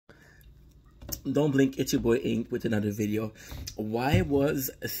Don't blink, it's your boy Ink with another video. Why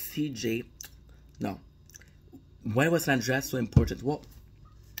was CJ, no, why was San Andreas so important? Well,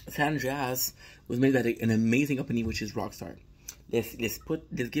 San Andreas was made by an amazing company, which is Rockstar. Let's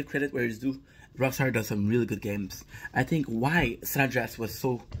give credit where it's due. Rockstar does some really good games. I think why San Andreas was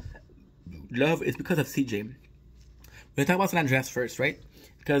so loved is because of CJ. We're talking about San Andreas first, right?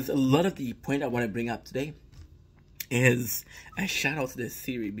 Because a lot of the point I want to bring up today is a shout out to this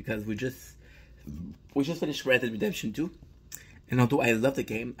series, because we just finished Red Dead Redemption 2, and although I love the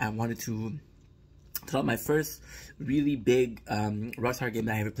game, I wanted to tell out my first really big Rockstar game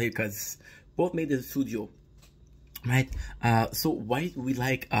that I ever played, because both made the studio, right? So why do we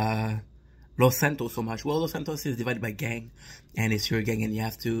like Los Santos so much? Well, Los Santos is divided by gang, and it's your gang, and you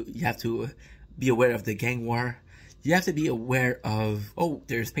have to be aware of the gang war. You have to be aware of, oh,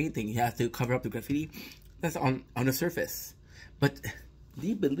 there's painting, you have to cover up the graffiti. That's on the surface. But do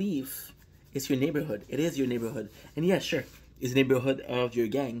you believe it's your neighborhood? It is your neighborhood. And yeah, sure, it's the neighborhood of your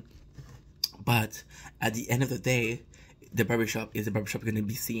gang. But at the end of the day, the barbershop is the barbershop you're going to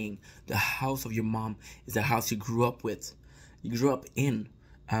be seeing. The house of your mom is the house you grew up with. You grew up in.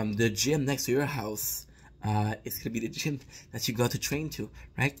 The gym next to your house is going to be the gym that you got to train to,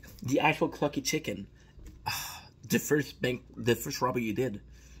 right? The actual Clucky Chicken. The first robbery you did.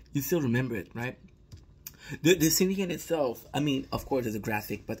 You still remember it, right? The syndicate itself, I mean, of course, it's a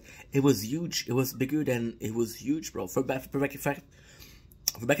graphic, but it was huge. It was bigger than it was huge, bro. For back in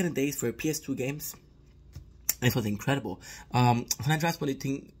the days, for PS2 games, it was incredible. San Andreas,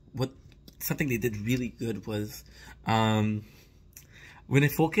 something they did really good was when they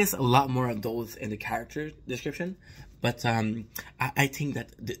focus a lot more on those in the character description. But I think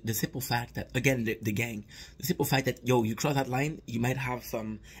that the simple fact that, again, the gang, the simple fact that, yo, you cross that line, you might have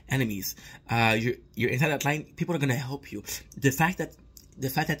some enemies. You're inside that line, people are gonna help you. The fact that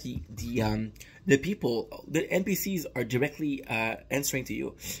the people, the NPCs are directly answering to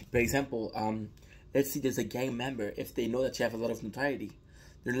you. For example, let's see, there's a gang member. If they know that you have a lot of notoriety,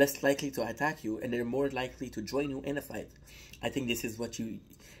 they're less likely to attack you, and they're more likely to join you in a fight. I think this is what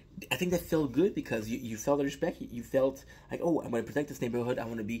I think that felt good, because you felt the respect. You felt like, oh, I'm going to protect this neighborhood. I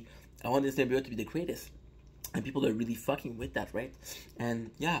want this neighborhood to be the greatest. And people are really fucking with that, right?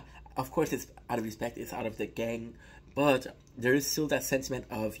 And yeah, of course, it's out of respect. It's out of the gang. But there is still that sentiment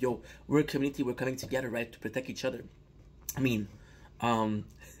of, yo, we're a community. We're coming together, right, to protect each other. I mean, the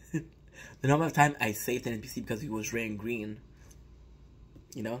number of time I saved an NPC because he was wearing green,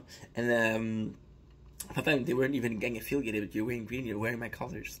 you know? And sometimes they weren't even gang affiliated, but you're wearing green, you're wearing my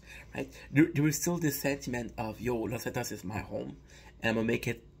colors, right? There was still this sentiment of, yo, Los Santos is my home, and I'm gonna make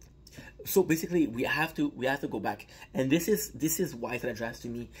it. So basically, we have to go back, and this is why San Andreas to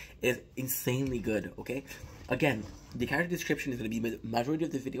me is insanely good. Okay, again, the character description is gonna be the majority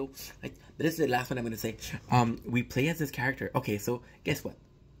of the video, right? But this is the last one I'm gonna say. We play as this character. Okay, so guess what?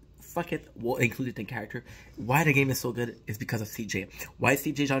 Fuck it, we'll include it in character. Why the game is so good is because of CJ. Why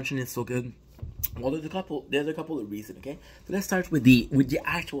CJ Johnson is so good? Well, there's a couple of reasons, okay? So let's start with the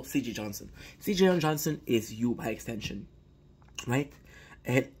actual CJ Johnson. CJ Johnson is you by extension, right?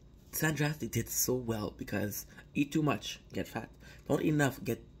 And San Andreas, they did so well, because eat too much, get fat. Don't eat enough,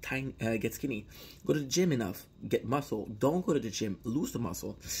 get tiny, get skinny. Go to the gym enough, get muscle. Don't go to the gym, lose the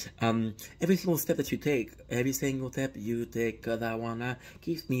muscle. Every single step that you take, every single step you take, 'cause I wanna,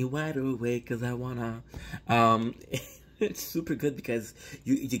 keeps me wide awake, 'cause I wanna. It's super good, because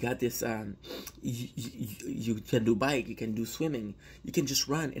you got this. You can do bike, you can do swimming, you can just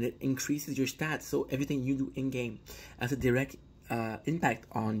run, and it increases your stats. So everything you do in game has a direct impact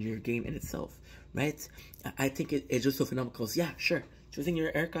on your game in itself, right? I think it's just so phenomenal. Because yeah, sure, choosing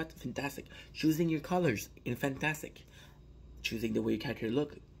your haircut, fantastic. Choosing your colors, fantastic. Choosing the way your character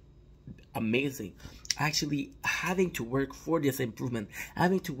look, amazing. Actually having to work for this improvement,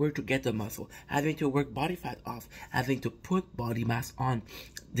 having to work to get the muscle, having to work body fat off, having to put body mass on.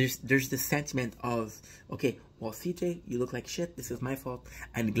 There's this sentiment of, okay, well, CJ, you look like shit, this is my fault,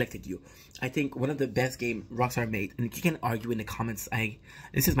 I neglected you. I think one of the best game Rockstar made, and you can argue in the comments,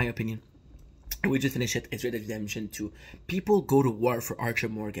 this is my opinion, we just finished it, it's Red Dead Redemption 2. People go to war for Archer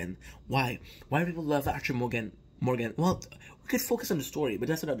Morgan. Why do people love Archer Morgan? Well, we could focus on the story, but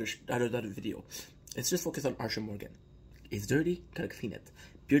that's another video. Let's just focus on Archer Morgan. It's dirty, gotta clean it.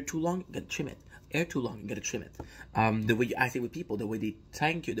 Beard too long, gotta trim it. Hair too long, gotta trim it. The way you act with people, the way they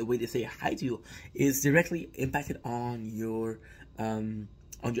thank you, the way they say hi to you, is directly impacted on your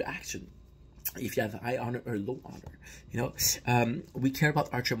action. if you have high honor or low honor. We care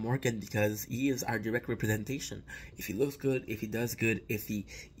about Archer Morgan because he is our direct representation. If he looks good, if he does good, if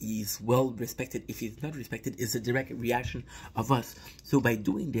he's well respected, if he's not respected, is a direct reaction of us. So by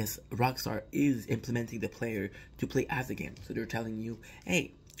doing this, Rockstar is implementing the player to play as a game. So they're telling you,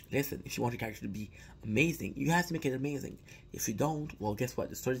 hey, listen, if you want your character to be amazing, you have to make it amazing. If you don't, well, guess what?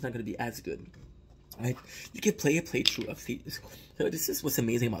 The story's not going to be as good. Right? You can play a playthrough of CJ. So this is what's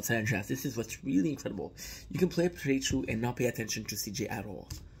amazing about San Andreas. This is what's really incredible. You can play a playthrough and not pay attention to CJ at all.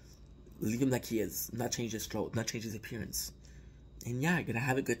 Leave him like he is. Not change his clothes. Not change his appearance. And yeah, you're gonna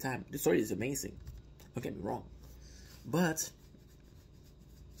have a good time. The story is amazing. Don't get me wrong. But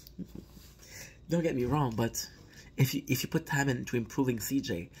if you put time into improving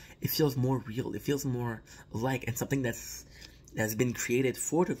CJ, it feels more real. It feels more like, and something that's been created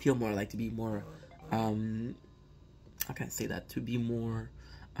for to feel more like, to be more how can I say that? To be more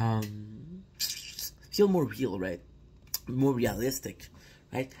feel more real, right? More realistic,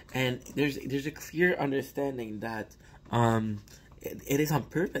 right? And there's a clear understanding that it is on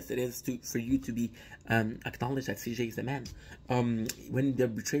purpose. It is for you to be acknowledged that CJ is the man. When the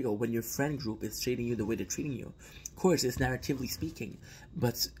betrayal, when your friend group is treating you the way they're treating you, of course, it's narratively speaking,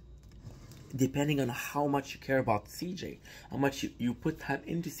 but depending on how much you care about CJ, how much you put time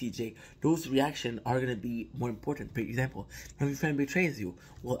into CJ, those reactions are going to be more important. For example, when your friend betrays you,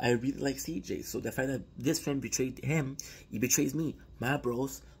 well, I really like CJ, so the fact that this friend betrayed him, he betrays me. My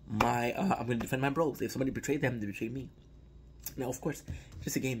bros, I'm going to defend my bros. If somebody betrayed them, they betrayed me. Now, of course, it's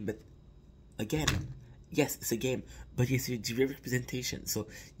just a game, but again, yes, it's a game, but it's your direct representation. So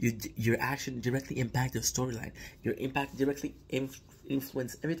your action directly impact the storyline. Your impact directly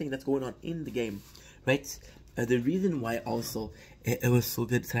influence everything that's going on in the game, right? The reason why also it was so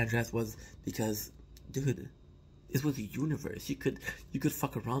good, San Andreas, was because, dude, it was a universe. You could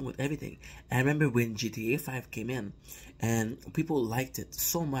fuck around with everything. And I remember when GTA 5 came in, and people liked it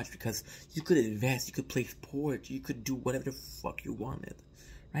so much because you could invest, you could play sport, you could do whatever the fuck you wanted,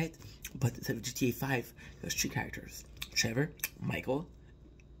 right? But instead of GTA 5, there's 3 characters: Trevor, Michael,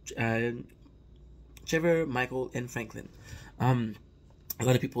 and Franklin. A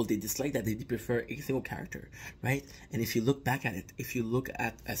lot of people, they dislike that. They prefer a single character, right? And if you look back at it, if you look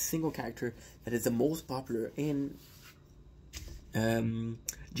at a single character that is the most popular in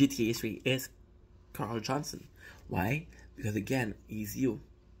GTA 3 is Carl Johnson. Why? Because again, he's you,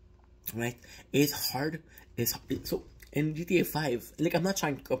 right? It's hard. So in GTA 5, like, I'm not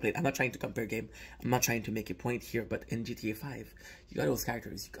trying to complain. I'm not trying to compare game. I'm not trying to make a point here. But in GTA 5, you got those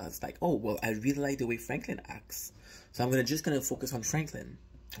characters. You got like, oh well, I really like the way Franklin acts, so I'm just gonna focus on Franklin,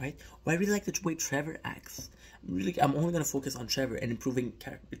 right? Or I really like the way Trevor acts. I'm only gonna focus on Trevor and improving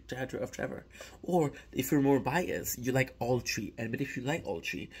character of Trevor. Or if you're more biased, you like all 3. But if you like all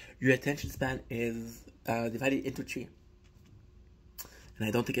 3, your attention span is divided into 3. And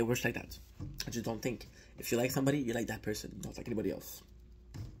I don't think it works like that. I just don't think. If you like somebody, you like that person. You don't like anybody else.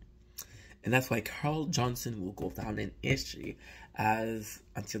 And that's why Carl Johnson will go down in history as,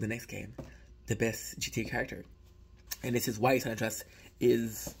 until the next game, the best GTA character. And this is why San Andreas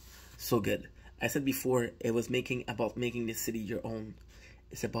is so good. I said before, it was about making this city your own.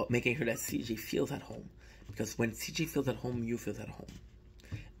 It's about making sure that CJ feels at home. Because when CJ feels at home, you feel at home.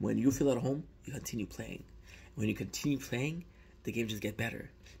 When you feel at home, you continue playing. When you continue playing, the game just gets better.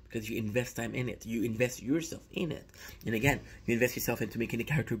 Because you invest time in it. You invest yourself in it. And again, you invest yourself into making the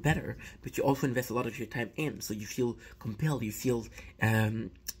character better, but you also invest a lot of your time in. So you feel compelled, you feel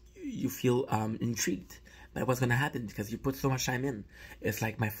intrigued by what's gonna happen because you put so much time in. It's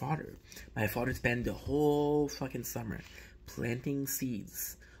like my father. My father spent the whole fucking summer planting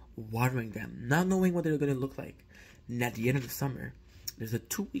seeds, watering them, not knowing what they're gonna look like. And at the end of the summer, there's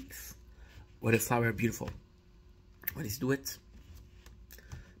 2 weeks where the flowers are beautiful. Why does he do it?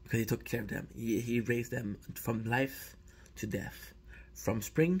 Because he took care of them. He raised them from life to death, from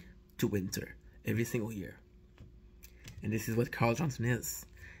spring to winter, every single year. And this is what Carl Johnson is.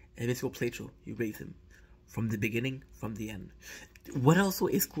 Every single playthrough, you raise him from the beginning, from the end. What also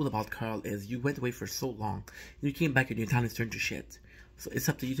is cool about Carl is you went away for so long, you came back and your town is turned to shit. So it's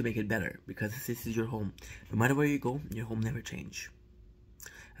up to you to make it better, because this is your home. No matter where you go, your home never change.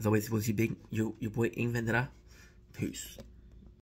 As always, it was your boy Ing Vendera. Peace.